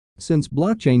Since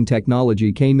blockchain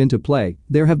technology came into play,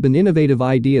 there have been innovative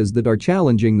ideas that are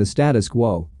challenging the status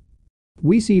quo.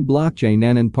 We see blockchain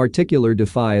and in particular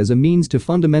DeFi as a means to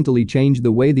fundamentally change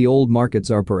the way the old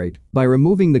markets operate by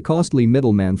removing the costly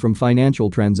middleman from financial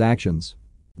transactions.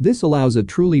 This allows a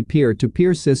truly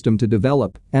peer-to-peer system to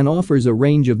develop and offers a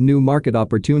range of new market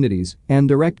opportunities and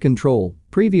direct control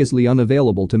previously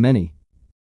unavailable to many.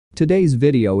 Today's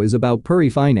video is about PERI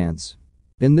Finance.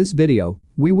 In this video,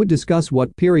 we would discuss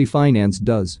what PERI Finance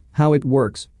does, how it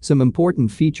works, some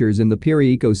important features in the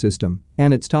PERI ecosystem,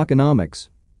 and its tokenomics.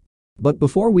 But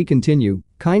before we continue,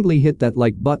 kindly hit that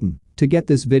like button to get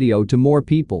this video to more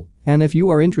people, and if you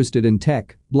are interested in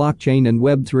tech, blockchain and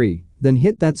Web3, then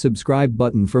hit that subscribe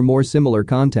button for more similar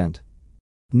content.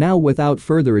 Now without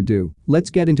further ado,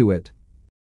 let's get into it.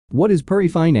 What is PERI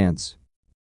Finance?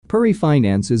 PERI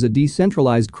Finance is a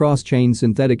decentralized cross-chain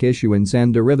synthetic issuance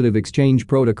and derivative exchange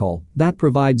protocol that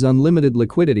provides unlimited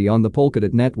liquidity on the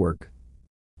Polkadot network.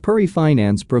 PERI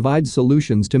Finance provides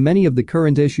solutions to many of the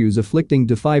current issues afflicting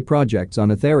DeFi projects on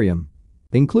Ethereum,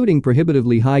 including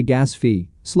prohibitively high gas fee,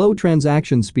 slow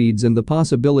transaction speeds and the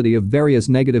possibility of various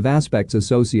negative aspects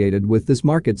associated with this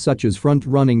market such as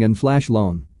front-running and flash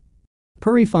loan.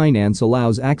 PERI Finance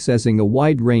allows accessing a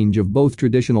wide range of both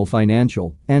traditional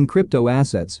financial and crypto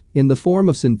assets in the form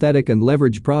of synthetic and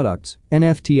leverage products,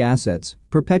 NFT assets,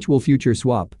 perpetual future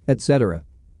swap, etc.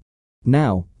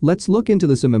 Now, let's look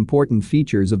into some important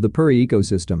features of the PERI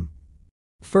ecosystem.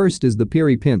 First is the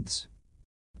Peri Pynths.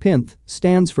 Pynth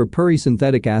stands for PERI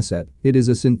synthetic asset. It is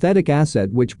a synthetic asset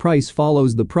which price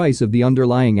follows the price of the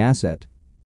underlying asset.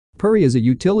 PERI is a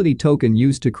utility token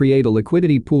used to create a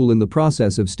liquidity pool in the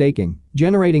process of staking,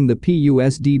 generating the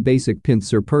PUSD basic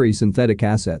Pynths or PERI synthetic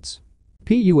assets.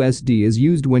 PUSD is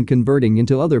used when converting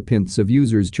into other Pynths of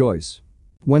user's choice.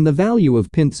 When the value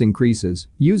of Pynths increases,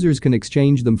 users can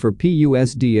exchange them for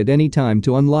PUSD at any time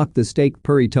to unlock the staked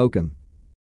PERI token.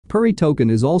 PERI token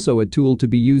is also a tool to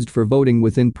be used for voting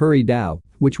within PERI DAO,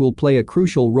 which will play a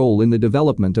crucial role in the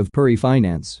development of PERI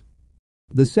Finance.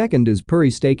 The second is PERI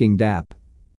Staking dApp.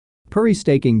 PERI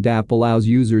Staking dApp allows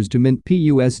users to mint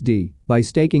PUSD by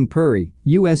staking PERI,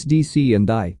 USDC and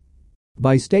DAI.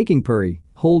 By staking PERI,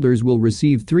 holders will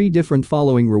receive three different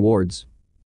following rewards.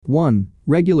 1.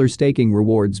 Regular staking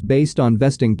rewards based on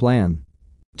vesting plan.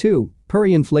 2.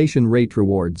 PERI inflation rate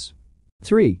rewards.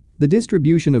 3. The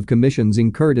distribution of commissions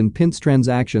incurred in Pynths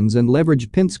transactions and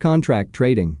leveraged Pynths contract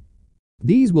trading.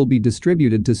 These will be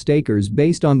distributed to stakers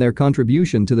based on their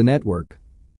contribution to the network.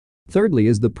 Thirdly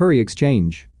is the Peri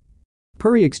Exchange.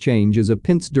 Peri Exchange is a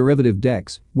Pynths derivative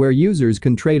DEX where users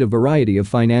can trade a variety of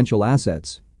financial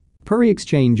assets. Peri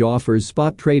Exchange offers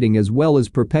spot trading as well as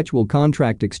perpetual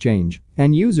contract exchange,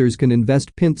 and users can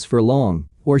invest Pynths for long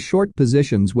or short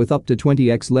positions with up to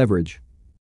 20x leverage.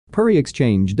 Peri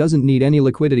Exchange doesn't need any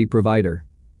liquidity provider.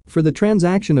 For the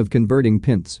transaction of converting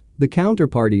Pynths, the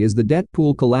counterparty is the debt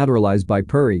pool collateralized by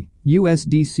PERI,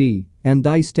 USDC, and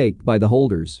DAI staked by the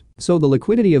holders, so the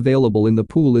liquidity available in the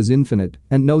pool is infinite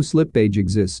and no slippage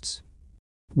exists.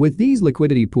 With these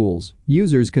liquidity pools,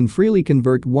 users can freely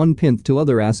convert one Pynth to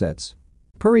other assets.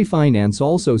 PERI Finance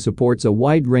also supports a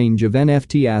wide range of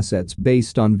NFT assets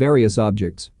based on various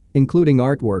objects, including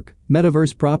artwork,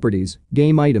 metaverse properties,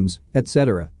 game items,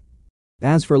 etc.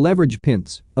 As for leverage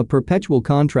Pynths, a perpetual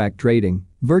contract trading,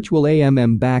 virtual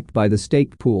AMM backed by the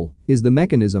staked pool, is the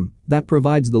mechanism that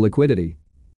provides the liquidity.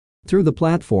 Through the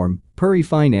platform, PERI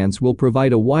Finance will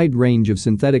provide a wide range of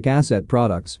synthetic asset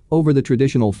products over the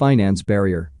traditional finance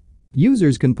barrier.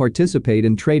 Users can participate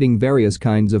in trading various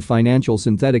kinds of financial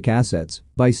synthetic assets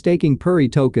by staking PERI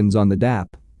tokens on the dApp.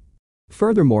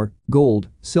 Furthermore, gold,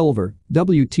 silver,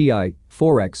 WTI,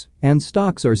 Forex, and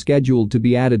stocks are scheduled to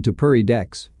be added to PERI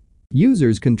DEX.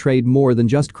 Users can trade more than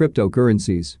just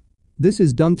cryptocurrencies. This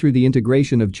is done through the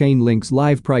integration of Chainlink's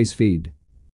live price feed.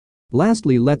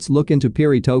 Lastly, let's look into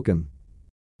PERI token.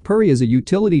 PERI is a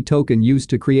utility token used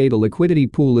to create a liquidity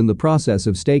pool in the process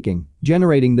of staking,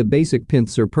 generating the basic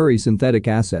Pynths or PERI synthetic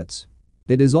assets.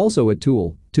 It is also a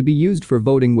tool to be used for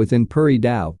voting within PERI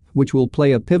DAO, which will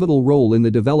play a pivotal role in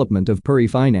the development of PERI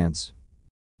Finance.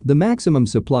 The maximum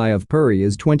supply of PERI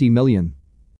is 20 million.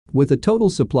 With a total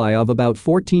supply of about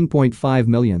 14.5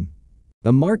 million.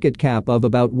 A market cap of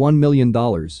about $1 million.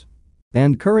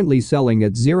 And currently selling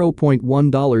at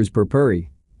 $0.1 per PERI.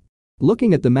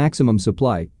 Looking at the maximum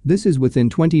supply, this is within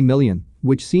 20 million,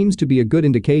 which seems to be a good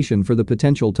indication for the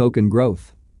potential token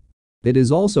growth. It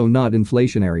is also not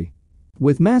inflationary.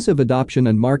 With massive adoption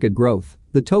and market growth,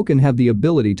 the token have the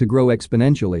ability to grow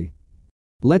exponentially.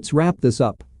 Let's wrap this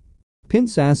up.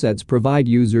 Pynth's assets provide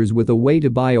users with a way to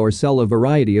buy or sell a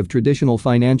variety of traditional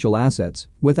financial assets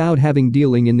without having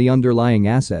dealing in the underlying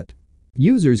asset.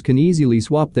 Users can easily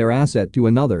swap their asset to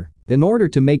another in order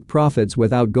to make profits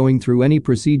without going through any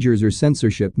procedures or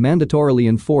censorship mandatorily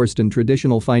enforced in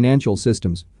traditional financial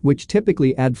systems, which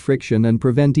typically add friction and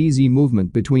prevent easy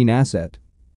movement between assets.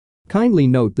 Kindly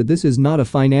note that this is not a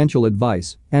financial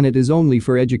advice and it is only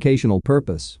for educational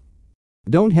purpose.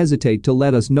 Don't hesitate to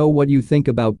let us know what you think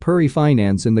about PERI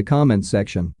Finance in the comments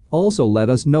section. Also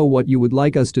let us know what you would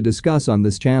like us to discuss on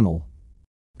this channel.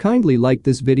 Kindly like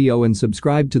this video and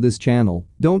subscribe to this channel.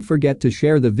 Don't forget to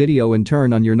share the video and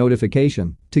turn on your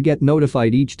notification to get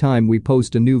notified each time we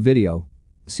post a new video.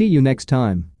 See you next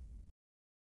time.